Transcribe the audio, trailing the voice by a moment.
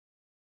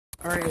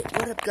Alright,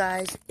 what up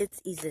guys,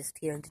 it's Easist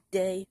here, and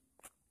today,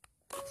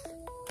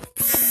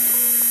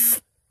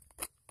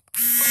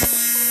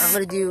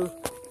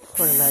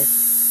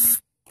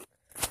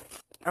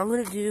 I'm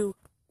gonna do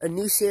a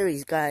new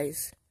series,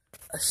 guys.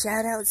 A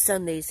Shoutout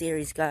Sunday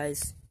series,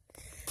 guys.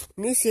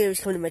 New series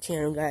coming to my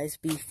channel, guys.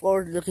 Be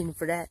forward looking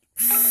for that.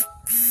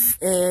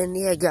 And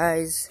yeah,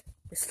 guys,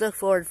 let's look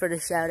forward for the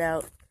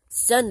Shoutout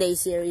Sunday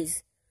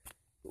series.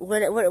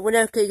 Whenever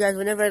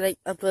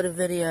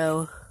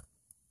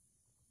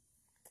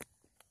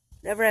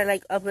I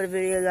upload a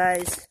video,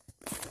 guys,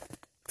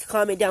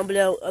 comment down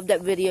below of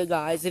that video,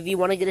 guys. If you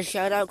want to get a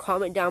shout out,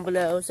 comment down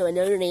below so I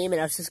know your name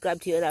and I'll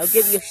subscribe to you and I'll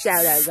give you a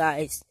shout out,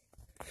 guys.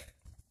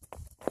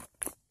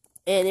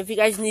 And if you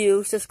guys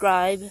new,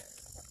 subscribe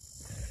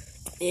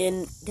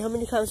and tell me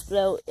in the comments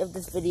below of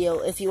this video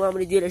if you want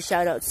me to do the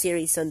shout out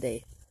series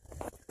Sunday.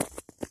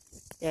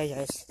 Yeah,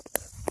 guys.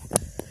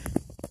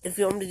 If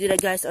you want me to do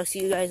that, guys, I'll see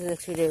you guys in the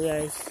next video,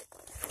 guys.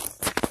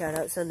 Shout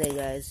out Sunday,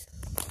 guys.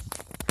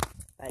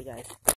 Bye, guys.